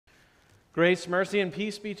Grace, mercy, and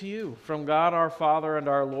peace be to you from God our Father and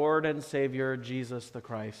our Lord and Savior, Jesus the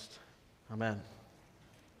Christ. Amen.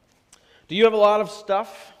 Do you have a lot of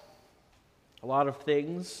stuff? A lot of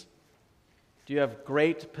things? Do you have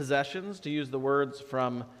great possessions, to use the words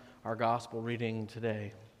from our gospel reading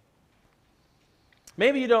today?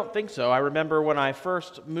 Maybe you don't think so. I remember when I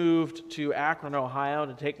first moved to Akron, Ohio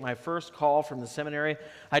to take my first call from the seminary,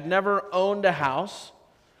 I'd never owned a house,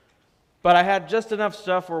 but I had just enough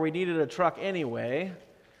stuff where we needed a truck anyway,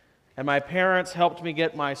 and my parents helped me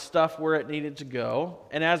get my stuff where it needed to go.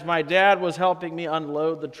 And as my dad was helping me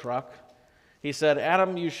unload the truck, he said,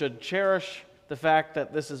 "Adam, you should cherish the fact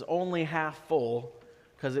that this is only half full,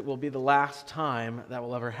 because it will be the last time that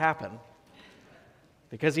will ever happen."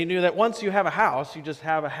 Because he knew that once you have a house, you just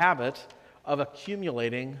have a habit of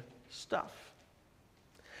accumulating stuff.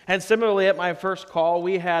 And similarly, at my first call,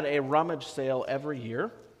 we had a rummage sale every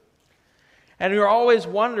year. And you always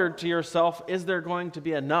wondered to yourself, is there going to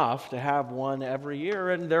be enough to have one every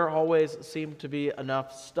year? And there always seemed to be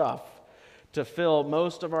enough stuff to fill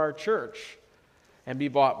most of our church and be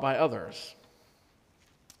bought by others.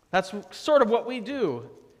 That's sort of what we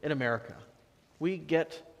do in America. We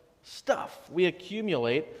get stuff. We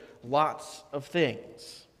accumulate lots of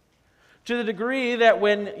things. To the degree that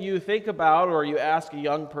when you think about, or you ask a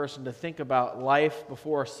young person to think about life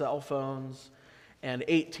before cell phones, and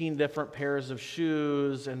 18 different pairs of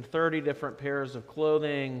shoes, and 30 different pairs of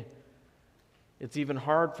clothing, it's even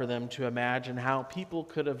hard for them to imagine how people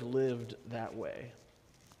could have lived that way.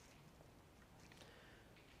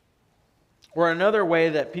 Or another way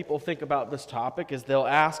that people think about this topic is they'll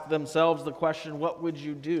ask themselves the question, what would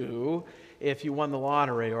you do if you won the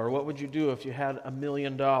lottery? Or what would you do if you had $1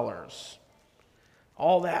 million?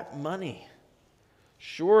 All that money.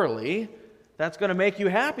 Surely that's going to make you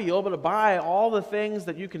happy. You'll be able to buy all the things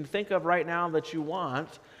that you can think of right now that you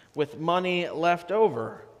want with money left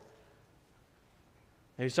over.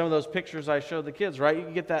 Maybe some of those pictures I showed the kids, right? You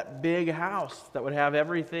could get that big house that would have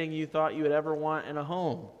everything you thought you would ever want in a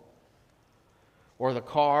home. Or the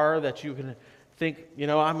car that you can think,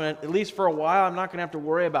 I'm going to, at least for a while, I'm not going to have to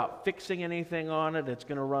worry about fixing anything on it. It's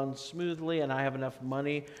going to run smoothly, and I have enough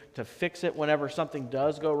money to fix it whenever something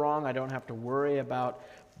does go wrong. I don't have to worry about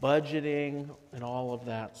budgeting and all of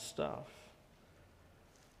that stuff.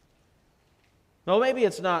 Well, maybe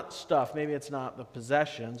it's not stuff. Maybe it's not the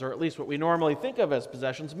possessions, or at least what we normally think of as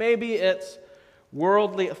possessions. Maybe it's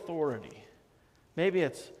worldly authority. Maybe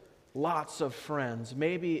it's lots of friends.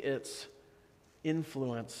 Maybe it's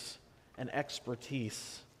influence and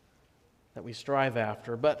expertise that we strive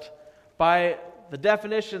after. But by the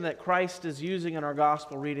definition that Christ is using in our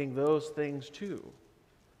gospel reading, those things too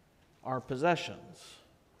are possessions.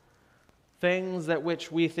 Things that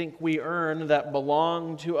which we think we earn, that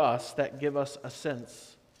belong to us, that give us a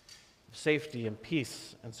sense of safety and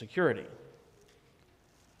peace and security.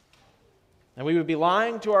 And we would be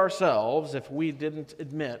lying to ourselves if we didn't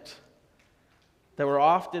admit that we're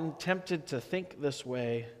often tempted to think this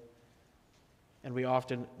way, and we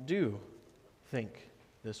often do think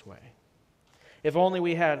this way. If only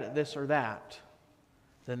we had this or that,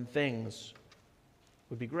 then things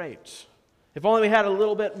would be great. If only we had a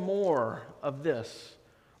little bit more of this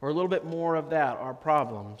or a little bit more of that, our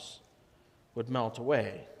problems would melt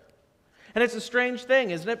away. And it's a strange thing,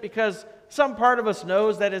 isn't it? Because some part of us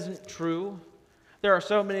knows that isn't true. There are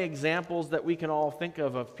so many examples that we can all think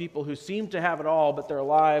of people who seem to have it all, but their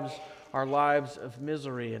lives are lives of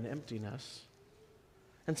misery and emptiness.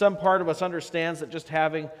 And some part of us understands that just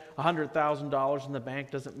having $100,000 in the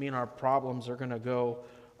bank doesn't mean our problems are going to go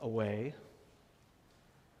away.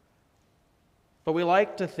 But we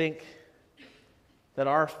like to think that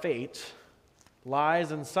our fate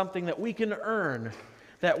lies in something that we can earn,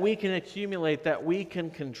 that we can accumulate, that we can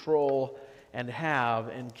control and have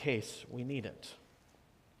in case we need it.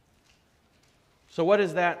 So what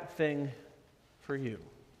is that thing for you?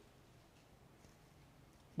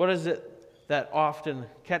 What is it that often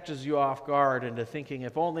catches you off guard into thinking,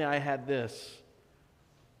 if only I had this,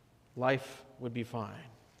 life would be fine.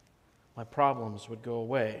 My problems would go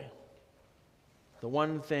away. The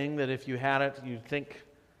one thing that if you had it, you'd think,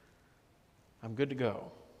 I'm good to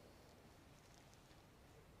go.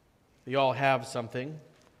 We all have something,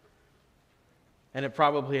 and it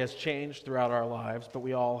probably has changed throughout our lives, but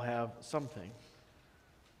we all have something.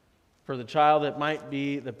 For the child, it might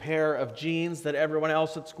be the pair of jeans that everyone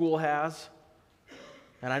else at school has.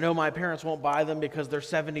 And I know my parents won't buy them because they're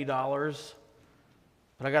 $70,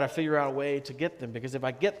 but I got to figure out a way to get them, because if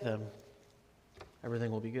I get them,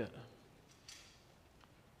 everything will be good.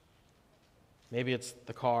 Maybe it's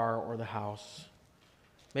the car or the house.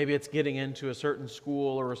 Maybe it's getting into a certain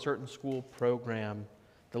school or a certain school program.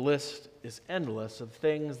 The list is endless of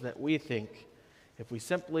things that we think, if we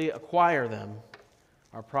simply acquire them,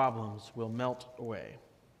 our problems will melt away.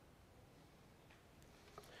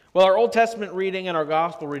 Well, our Old Testament reading and our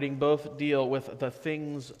Gospel reading both deal with the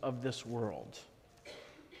things of this world.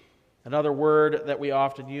 Another word that we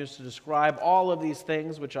often use to describe all of these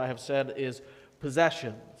things, which I have said, is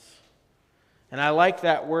possessions. And I like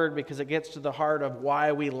that word because it gets to the heart of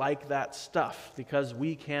why we like that stuff, because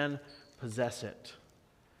we can possess it,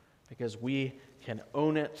 because we can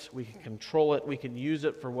own it, we can control it, we can use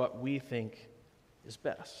it for what we think is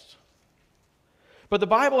best. But the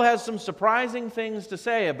Bible has some surprising things to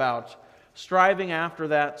say about striving after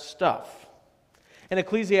that stuff. In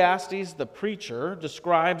Ecclesiastes, the preacher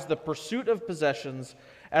describes the pursuit of possessions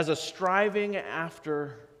as a striving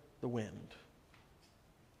after the wind.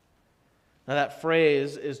 Now, that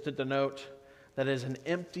phrase is to denote that it is an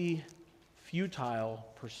empty, futile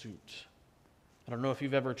pursuit. I don't know if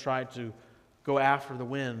you've ever tried to go after the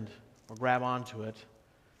wind or grab onto it,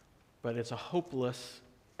 but it's a hopeless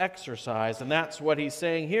exercise, and that's what he's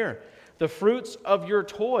saying here. The fruits of your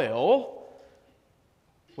toil,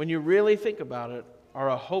 when you really think about it, are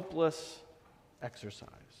a hopeless exercise.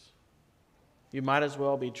 You might as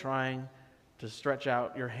well be trying to stretch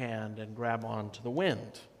out your hand and grab onto the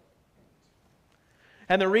wind.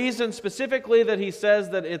 And the reason specifically that he says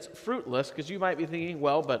that it's fruitless, because you might be thinking,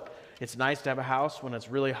 well, but it's nice to have a house when it's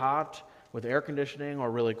really hot with air conditioning, or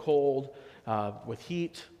really cold with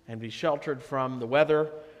heat, and be sheltered from the weather.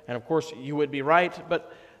 And of course, you would be right,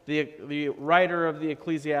 but the writer of the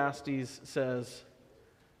Ecclesiastes says,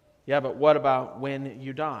 yeah, but what about when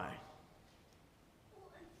you die?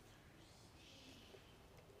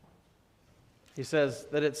 He says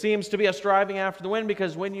that it seems to be a striving after the wind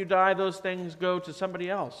because when you die, those things go to somebody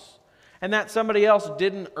else. And that somebody else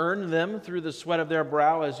didn't earn them through the sweat of their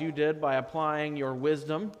brow as you did by applying your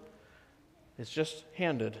wisdom. It's just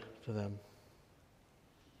handed to them.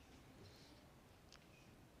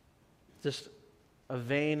 Just a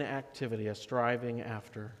vain activity, a striving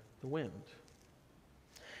after the wind.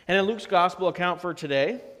 And in Luke's gospel account for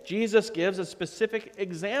today, Jesus gives a specific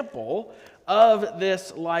example of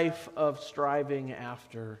this life of striving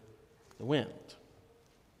after the wind.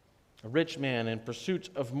 A rich man in pursuit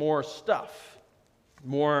of more stuff,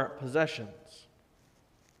 more possessions.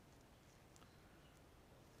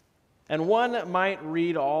 And one might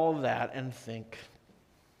read all of that and think,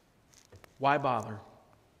 why bother?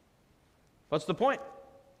 What's the point?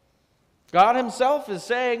 God himself is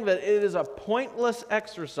saying that it is a pointless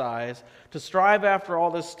exercise to strive after all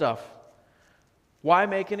this stuff. Why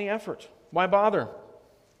make any effort? Why bother?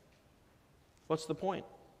 What's the point?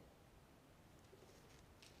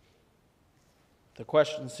 The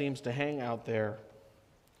question seems to hang out there.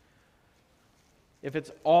 If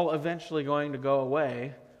it's all eventually going to go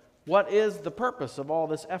away, what is the purpose of all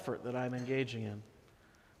this effort that I'm engaging in?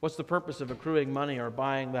 What's the purpose of accruing money or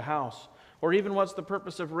buying the house? Or even what's the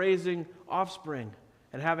purpose of raising offspring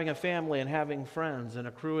and having a family and having friends and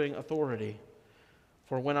accruing authority?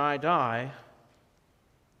 For when I die,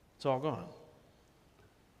 it's all gone.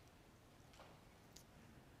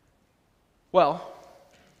 Well,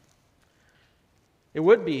 it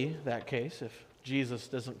would be that case if Jesus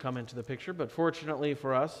doesn't come into the picture, but fortunately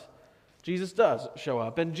for us, Jesus does show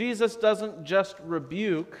up. And Jesus doesn't just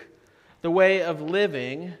rebuke the way of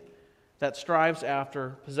living that strives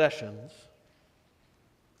after possessions,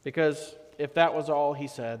 because if that was all he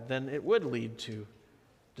said, then it would lead to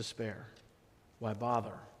despair. Why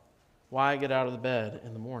bother? Why get out of the bed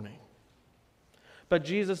in the morning? But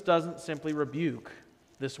Jesus doesn't simply rebuke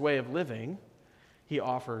this way of living. He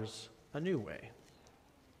offers a new way.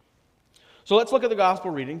 So let's look at the gospel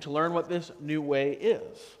reading to learn what this new way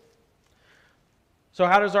is. So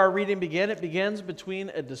how does our reading begin? It begins between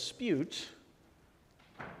a dispute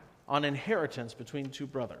on inheritance between two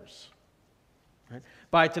brothers. Right?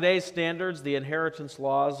 By today's standards, the inheritance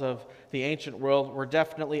laws of the ancient world were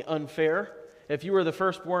definitely unfair. If you were the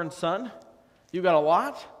firstborn son, you got a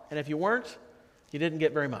lot, and if you weren't, you didn't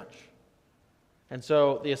get very much. And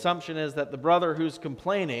so the assumption is that the brother who's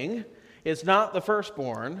complaining is not the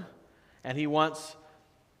firstborn, and he wants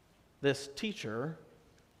this teacher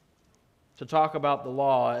to talk about the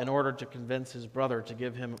law in order to convince his brother to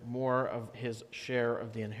give him more of his share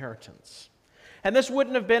of the inheritance. And this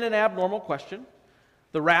wouldn't have been an abnormal question.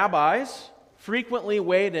 The rabbis frequently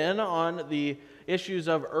weighed in on the issues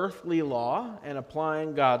of earthly law and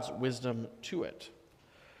applying God's wisdom to it.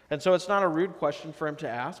 And so it's not a rude question for him to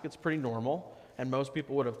ask. It's pretty normal, and most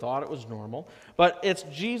people would have thought it was normal. But it's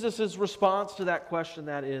Jesus' response to that question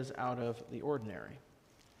that is out of the ordinary.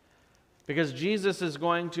 because Jesus is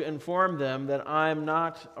going to inform them that I'm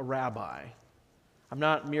not a rabbi. I'm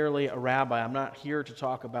not merely a rabbi. I'm not here to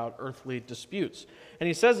talk about earthly disputes. And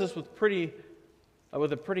he says this with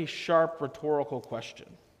a pretty sharp rhetorical question.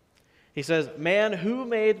 He says, "Man, who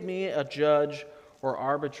made me a judge or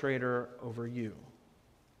arbitrator over you?"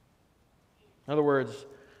 In other words,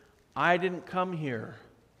 I didn't come here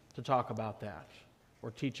to talk about that or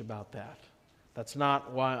teach about that. That's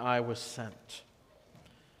not why I was sent.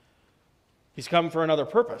 He's come for another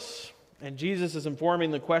purpose. And Jesus is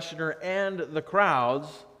informing the questioner and the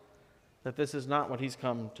crowds that this is not what he's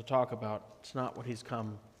come to talk about. It's not what he's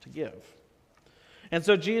come to give. And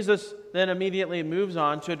so Jesus then immediately moves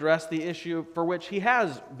on to address the issue for which he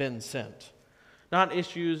has been sent. Not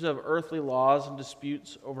issues of earthly laws and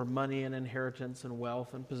disputes over money and inheritance and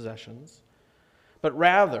wealth and possessions, but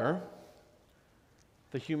rather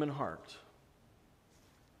the human heart.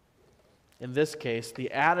 In this case,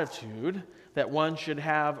 the attitude that one should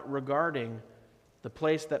have regarding the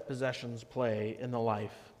place that possessions play in the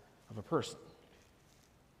life of a person.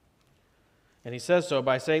 And he says so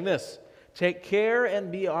by saying this, "Take care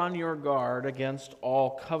and be on your guard against all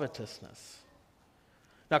covetousness."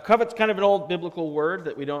 Now, covet's kind of an old biblical word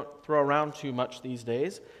that we don't throw around too much these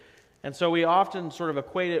days, and so we often sort of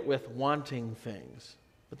equate it with wanting things,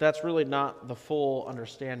 but that's really not the full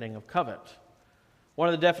understanding of covet. One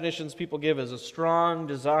of the definitions people give is a strong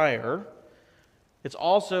desire. It's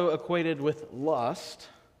also equated with lust,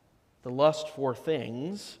 the lust for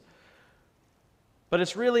things. But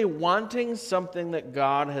it's really wanting something that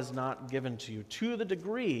God has not given to you to the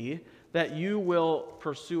degree that you will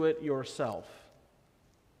pursue it yourself.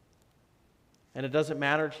 And it doesn't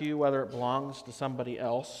matter to you whether it belongs to somebody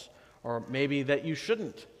else or maybe that you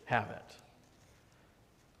shouldn't have it.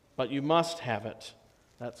 But you must have it.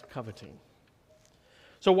 That's coveting.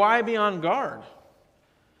 So why be on guard?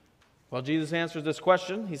 Well, Jesus answers this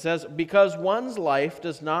question. He says, because one's life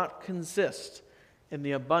does not consist in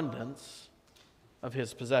the abundance of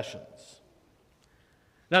his possessions.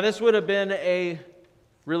 Now, this would have been a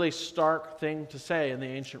really stark thing to say in the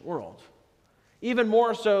ancient world, even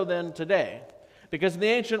more so than today, because in the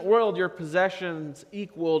ancient world, your possessions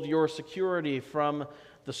equaled your security from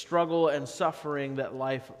the struggle and suffering that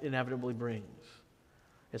life inevitably brings.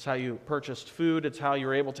 It's how you purchased food, it's how you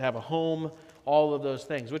were able to have a home, all of those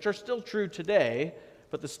things, which are still true today,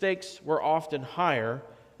 but the stakes were often higher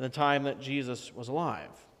in the time that Jesus was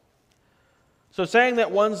alive. So saying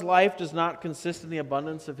that one's life does not consist in the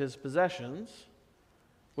abundance of his possessions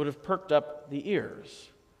would have perked up the ears.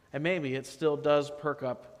 And maybe it still does perk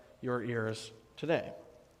up your ears today.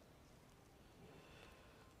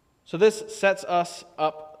 So this sets us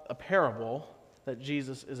up a parable that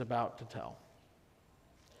Jesus is about to tell.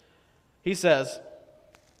 He says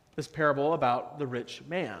this parable about the rich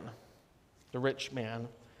man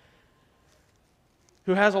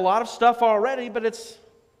who has a lot of stuff already, but it's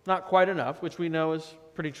not quite enough, which we know is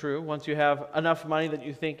pretty true. Once you have enough money that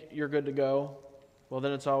you think you're good to go, well,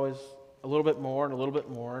 then it's always a little bit more and a little bit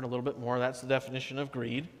more and a little bit more. That's the definition of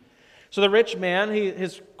greed. So the rich man,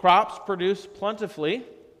 his crops produce plentifully,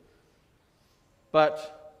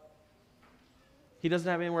 but he doesn't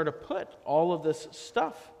have anywhere to put all of this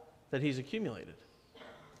stuff that he's accumulated.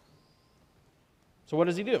 So what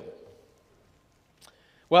does he do?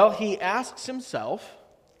 Well, he asks himself,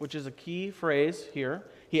 which is a key phrase here,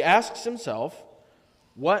 he asks himself,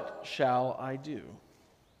 what shall I do?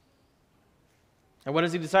 And what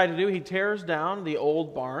does he decide to do? He tears down the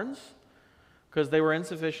old barns because they were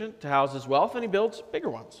insufficient to house his wealth, and he builds bigger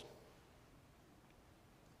ones.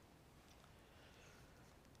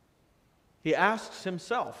 He asks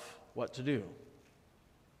himself what to do.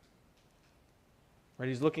 Right?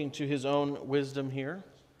 He's looking to his own wisdom here.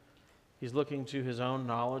 He's looking to his own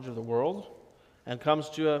knowledge of the world and comes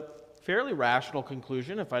to a fairly rational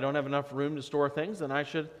conclusion. If I don't have enough room to store things, then I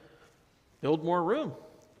should build more room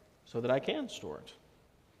so that I can store it.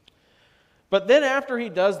 But then after he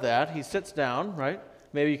does that, he sits down, right?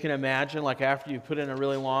 Maybe you can imagine, like after you've put in a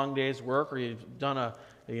really long day's work or you've done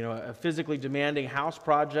a physically demanding house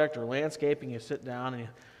project or landscaping, you sit down and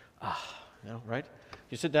right?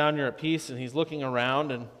 You sit down, you're at peace, and he's looking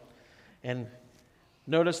around and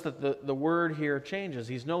notice that the word here changes.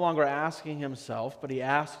 He's no longer asking himself, but he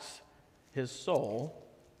asks his soul,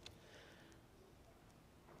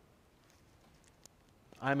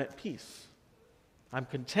 I'm at peace. I'm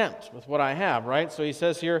content with what I have, right? So he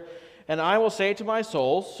says here, and I will say to my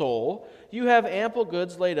soul, soul, you have ample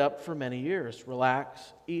goods laid up for many years.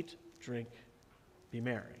 Relax, eat, drink, be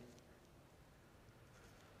merry.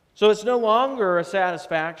 So it's no longer a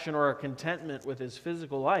satisfaction or a contentment with his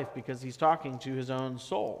physical life because he's talking to his own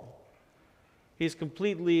soul. he's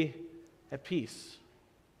completely at peace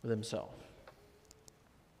with himself.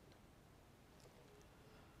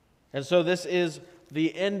 And so this is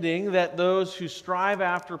the ending that those who strive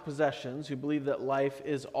after possessions, who believe that life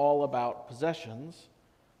is all about possessions,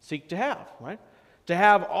 seek to have, right? To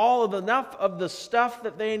have enough of the stuff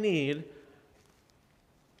that they need,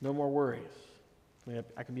 no more worries.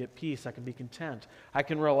 I can be at peace, I can be content, I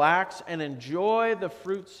can relax and enjoy the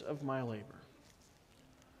fruits of my labor.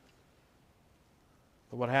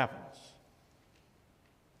 But what happens?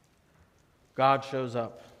 God shows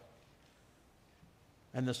up.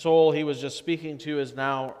 And the soul he was just speaking to is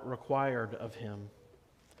now required of him.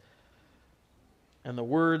 And the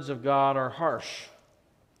words of God are harsh.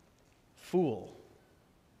 Fool.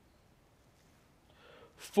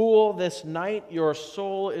 Fool, this night your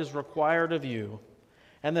soul is required of you,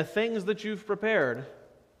 and the things that you've prepared,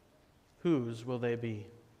 whose will they be?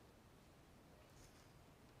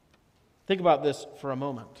 Think about this for a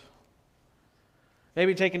moment.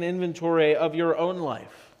 Maybe take an inventory of your own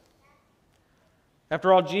life.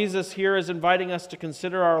 After all, Jesus here is inviting us to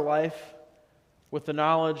consider our life with the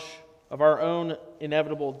knowledge of our own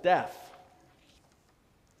inevitable death.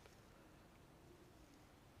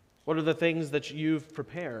 What are the things that you've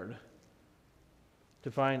prepared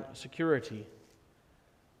to find security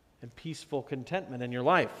and peaceful contentment in your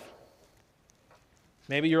life?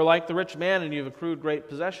 Maybe you're like the rich man and you've accrued great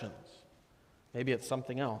possessions. Maybe it's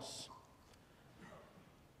something else.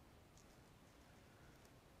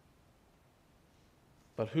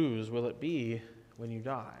 But whose will it be when you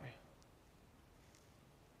die?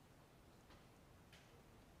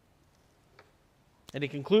 And he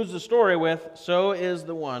concludes the story with, so is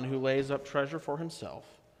the one who lays up treasure for himself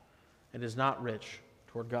and is not rich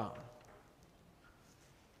toward God.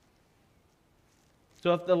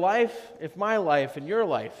 So if my life and your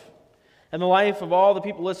life and the life of all the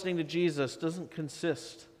people listening to Jesus doesn't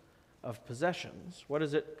consist of possessions, what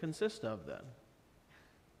does it consist of then?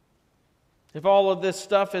 If all of this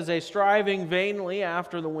stuff is a striving vainly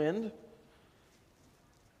after the wind,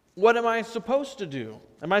 what am I supposed to do?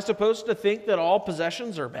 Am I supposed to think that all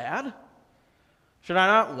possessions are bad? Should I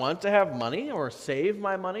not want to have money or save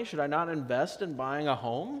my money? Should I not invest in buying a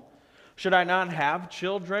home? Should I not have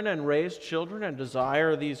children and raise children and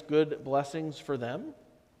desire these good blessings for them?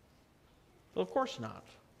 Well, of course not.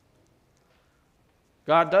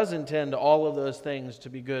 God does intend all of those things to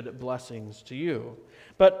be good blessings to you.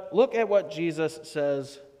 But look at what Jesus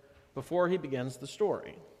says before he begins the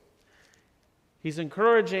story. He's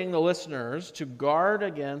encouraging the listeners to guard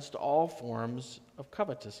against all forms of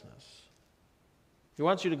covetousness. He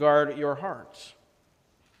wants you to guard your heart.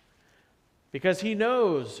 Because he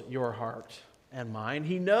knows your heart and mine.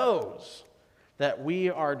 He knows that we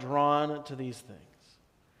are drawn to these things.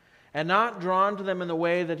 And not drawn to them in the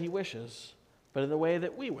way that he wishes, but in the way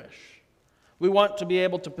that we wish. We want to be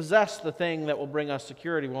able to possess the thing that will bring us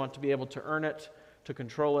security. We want to be able to earn it, to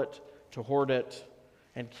control it, to hoard it,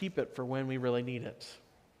 and keep it for when we really need it.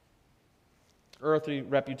 Earthly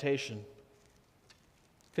reputation,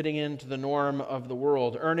 fitting into the norm of the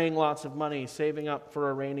world, earning lots of money, saving up for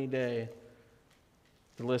a rainy day.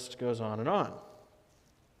 The list goes on and on.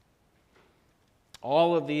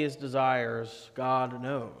 All of these desires, God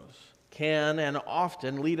knows, can and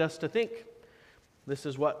often lead us to think, this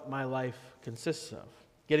is what my life consists of.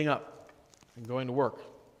 Getting up and going to work,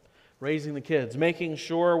 raising the kids, making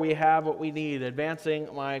sure we have what we need, advancing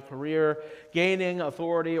my career, gaining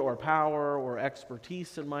authority or power or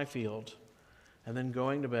expertise in my field, and then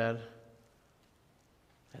going to bed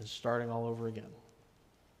and starting all over again.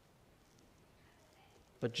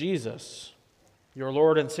 But Jesus, your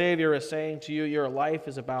Lord and Savior, is saying to you, your life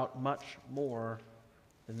is about much more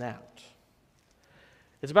than that.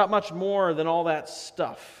 It's about much more than all that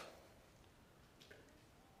stuff.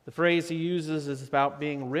 The phrase he uses is about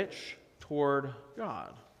being rich toward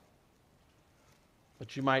God.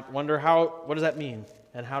 But you might wonder, what does that mean?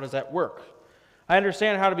 And how does that work? I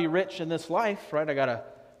understand how to be rich in this life, right? I got to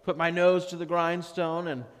put my nose to the grindstone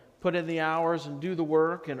and put in the hours and do the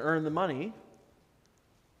work and earn the money.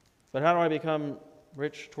 But how do I become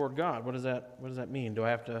rich toward God? What does that mean? Do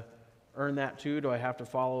I have to earn that too? Do I have to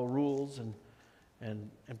follow rules and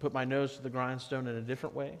put my nose to the grindstone in a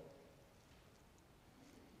different way?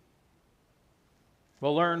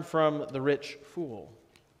 We'll learn from the rich fool.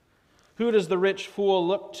 Who does the rich fool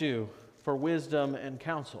look to for wisdom and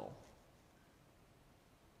counsel?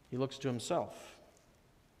 He looks to himself.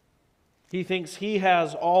 He thinks he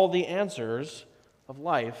has all the answers of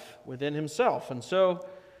life within himself, and so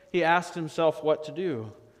he asks himself what to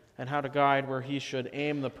do and how to guide where he should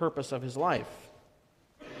aim the purpose of his life.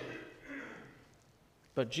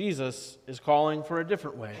 But Jesus is calling for a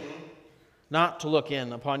different way. Not to look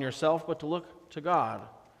in upon yourself, but to look to God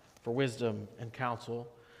for wisdom and counsel.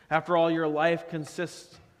 After all, your life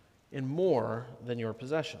consists in more than your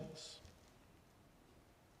possessions.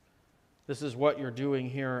 This is what you're doing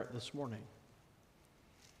here this morning.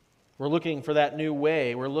 We're looking for that new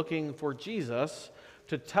way. We're looking for Jesus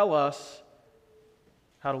to tell us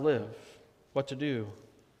how to live, what to do.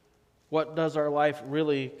 What does our life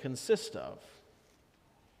really consist of?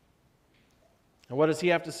 And what does he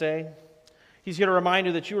have to say? He's here to remind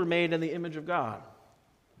you that you were made in the image of God.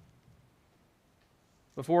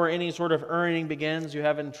 Before any sort of earning begins, you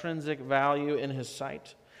have intrinsic value in his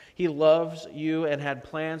sight. He loves you and had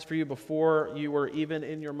plans for you before you were even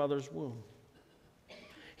in your mother's womb.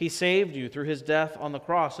 He saved you through his death on the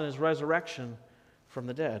cross and his resurrection from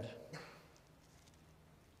the dead.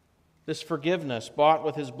 This forgiveness bought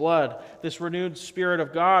with his blood, this renewed Spirit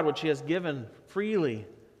of God which he has given freely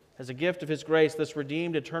as a gift of his grace, this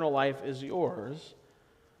redeemed eternal life is yours,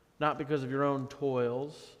 not because of your own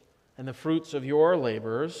toils and the fruits of your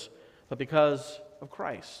labors, but because of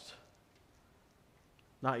Christ.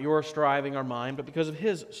 Not your striving or mine, but because of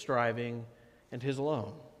his striving and his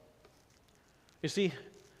alone. You see,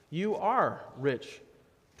 you are rich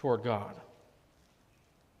toward God.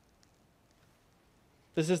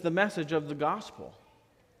 This is the message of the gospel.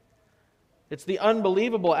 It's the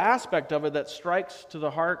unbelievable aspect of it that strikes to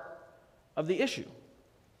the heart of the issue.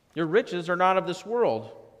 Your riches are not of this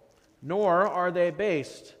world, nor are they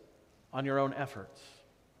based on your own efforts.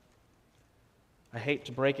 I hate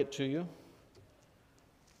to break it to you,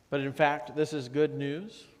 but in fact, this is good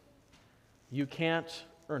news. You can't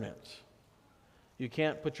earn it. You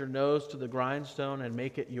can't put your nose to the grindstone and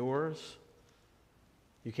make it yours.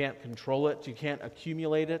 You can't control it. You can't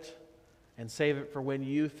accumulate it and save it for when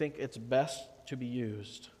you think it's best to be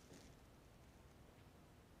used.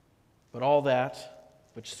 But all that,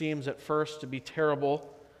 which seems at first to be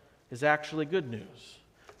terrible, is actually good news.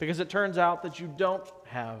 Because it turns out that you don't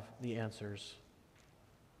have the answers.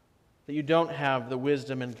 That you don't have the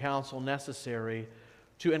wisdom and counsel necessary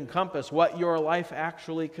to encompass what your life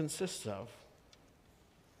actually consists of.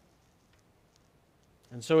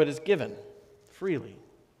 And so it is given freely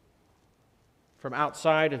from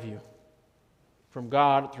outside of you, from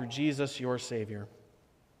God through Jesus, your Savior.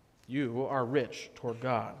 You are rich toward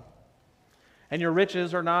God. And your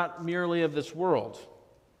riches are not merely of this world.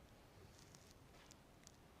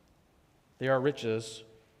 They are riches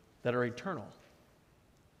that are eternal.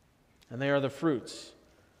 And they are the fruits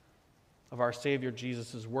of our Savior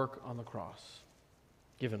Jesus' work on the cross,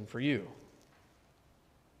 given for you.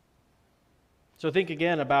 So think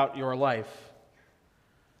again about your life.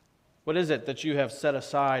 What is it that you have set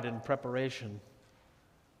aside in preparation?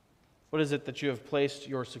 What is it that you have placed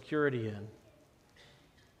your security in?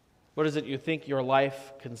 What is it you think your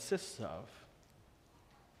life consists of?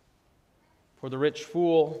 For the rich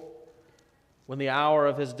fool, when the hour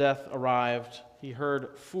of his death arrived, he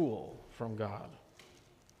heard "fool" from God.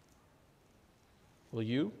 Will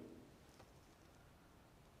you?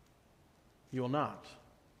 You will not,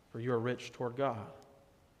 for you are rich toward God,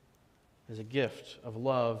 as a gift of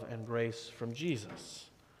love and grace from Jesus,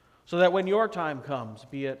 so that when your time comes,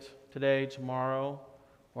 be it today, tomorrow,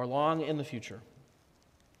 or long in the future,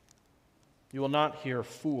 you will not hear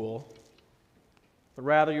 "fool," but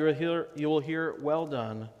rather you will hear "well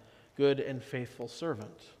done, good and faithful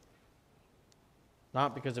servant,"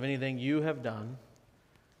 not because of anything you have done,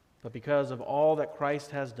 but because of all that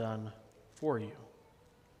Christ has done for you.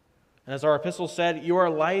 And as our epistle said, your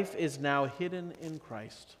life is now hidden in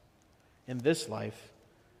Christ, in this life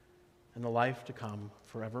and the life to come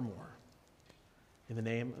forevermore. In the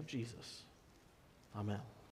name of Jesus, amen.